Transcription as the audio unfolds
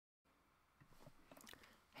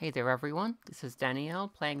Hey there everyone, this is Danielle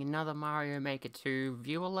playing another Mario Maker 2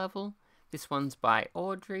 viewer level. This one's by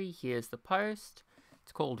Audrey, here's the post.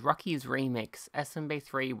 It's called Rocky's Remix,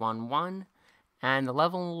 SMB3 and the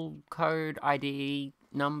level code ID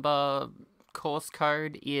number course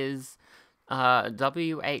code is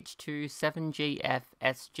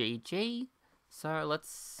WH2-7GF-SGG. So let's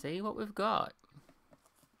see what we've got.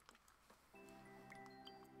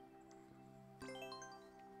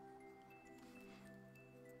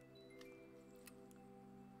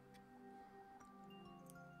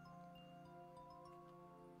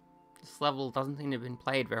 This level doesn't seem to have been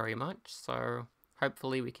played very much, so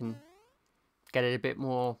hopefully we can get it a bit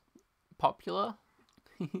more popular.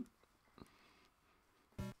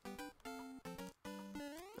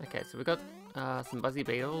 Okay, so we've got some Buzzy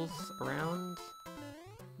Beetles around.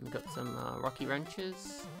 We've got some Rocky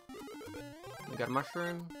Wrenches. We got a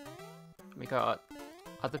Mushroom. We got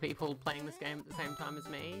other people playing this game at the same time as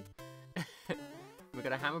me. We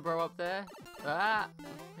got a Hammer Bro up there. Ah!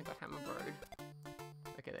 I got Hammer Bro'd.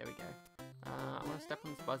 Okay, there we go. I want to step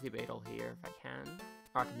on this Buzzy Beetle here if I can.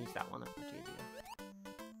 Or I can use that one, that's much easier.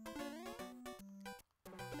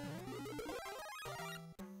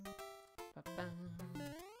 I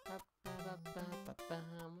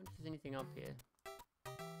wonder if there's anything up here.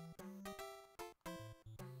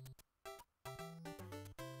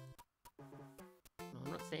 No,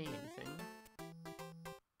 I'm not seeing anything.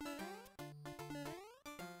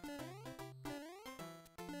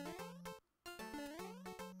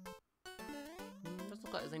 Doesn't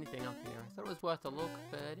look like there's anything up here. I thought it was worth a look,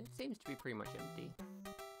 but it seems to be pretty much empty.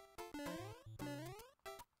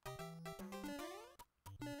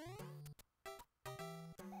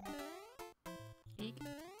 Eek.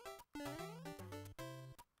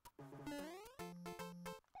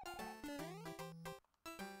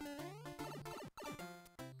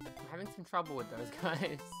 I'm having some trouble with those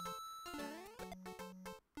guys.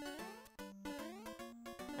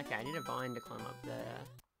 Okay, I need a vine to climb up there.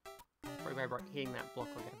 Probably by hitting that block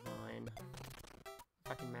I'll get a vine.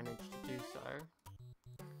 If I can manage to do so.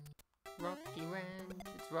 Rocky Ranch,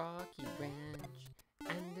 it's Rocky Ranch.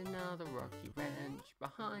 And another Rocky Ranch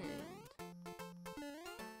behind.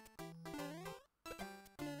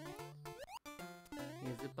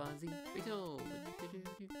 Here's a Buzzy Beetle.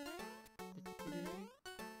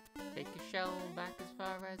 Take a shell back as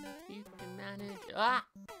far as you can manage. Ah!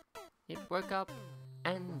 It woke up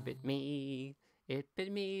and bit me. It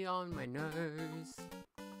bit me on my nose.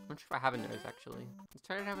 I'm not sure if I have a nose actually. Does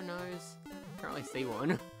Toad have a nose? I can't really see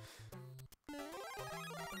one.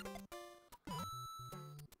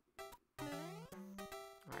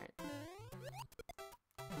 Alright.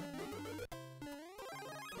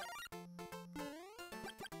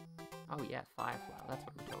 Oh yeah, Fireflower, that's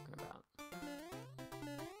what I'm talking about.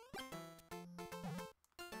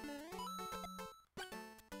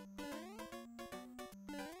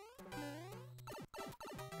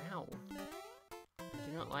 Ow. I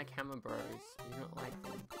do not like Hammer Bros. I do not like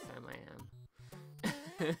them. Sam I am.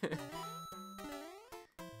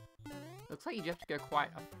 Looks like you have to go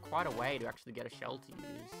quite a way to actually get a shell to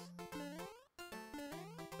use.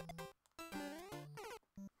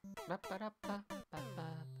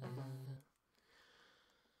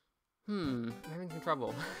 I'm having some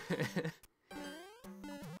trouble.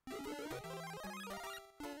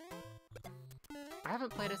 I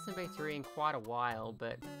haven't played SMB3 in quite a while,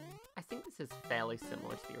 but I think this is fairly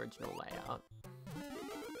similar to the original layout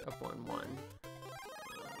of 1.1.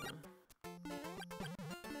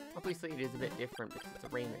 Obviously it is a bit different because it's a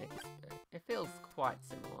remix, but it feels quite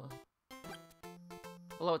similar.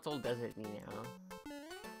 Although it's all deserty now.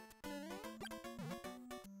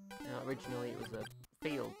 Originally it was a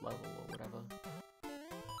field level or whatever.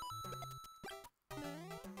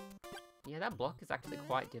 Yeah, that block is actually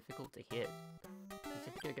quite difficult to hit. You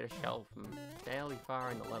have to go get a shell from fairly far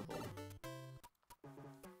in the level.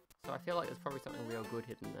 So I feel like there's probably something real good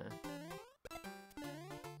hidden there.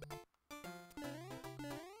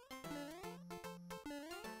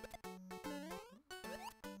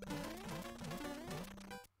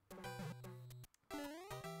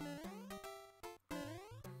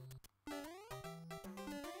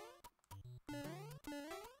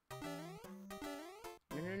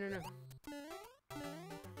 No.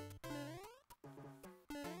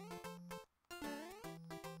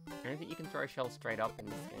 I don't think you can throw shells straight up in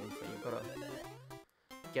this game, so you've got to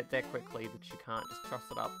get there quickly because you can't just truss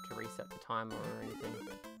it up to reset the timer or anything.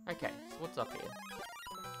 Okay, so what's up here?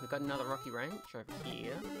 We've got another Rocky Ranch over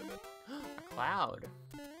here. A cloud!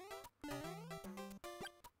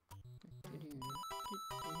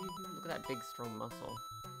 Look at that big strong muscle.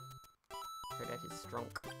 Fred is strong.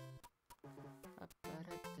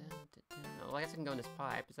 well, I guess I can go in this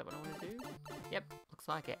pipe. Is that what I want to do? Yep, looks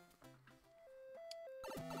like it.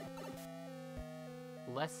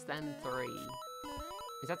 Less than 3.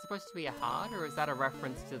 Is that supposed to be a heart, or is that a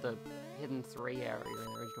reference to the hidden 3 area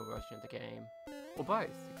in the original version of the game? Or both,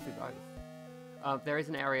 it could be both. There is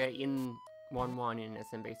an area in 1.1 in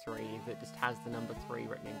SMB3 that just has the number 3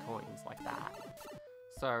 written in coins, like that.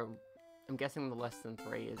 So, I'm guessing the less than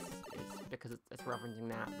 3 is because it's referencing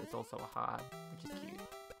that, but it's also a heart, which is cute.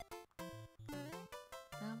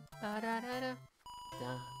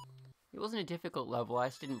 It wasn't a difficult level, I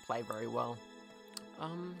just didn't play very well.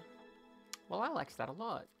 Well, I liked that a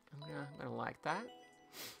lot. I'm gonna like that.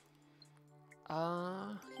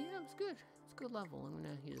 Yeah, it was good. It's a good level. I'm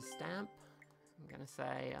gonna use a stamp. I'm gonna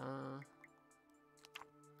say,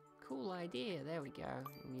 cool idea. There we go.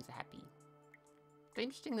 And use a happy. It's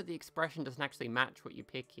interesting that the expression doesn't actually match what you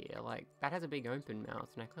pick here. Like, that has a big open mouth,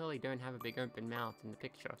 and I clearly don't have a big open mouth in the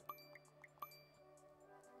picture.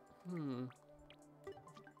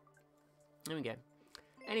 There we go.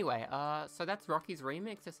 Anyway, so that's Rocky's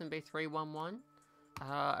Remix, SMB3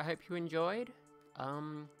 I hope you enjoyed.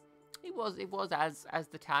 It was as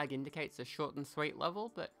the tag indicates, a short and sweet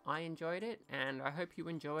level, but I enjoyed it, and I hope you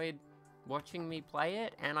enjoyed watching me play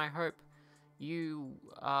it, and I hope you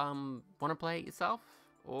want to play it yourself,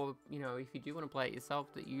 or, you know, if you do want to play it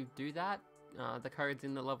yourself, that you do that. The code's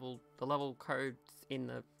in the level code's in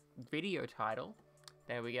the video title.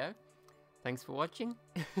 There we go. Thanks for watching.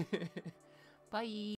 Bye!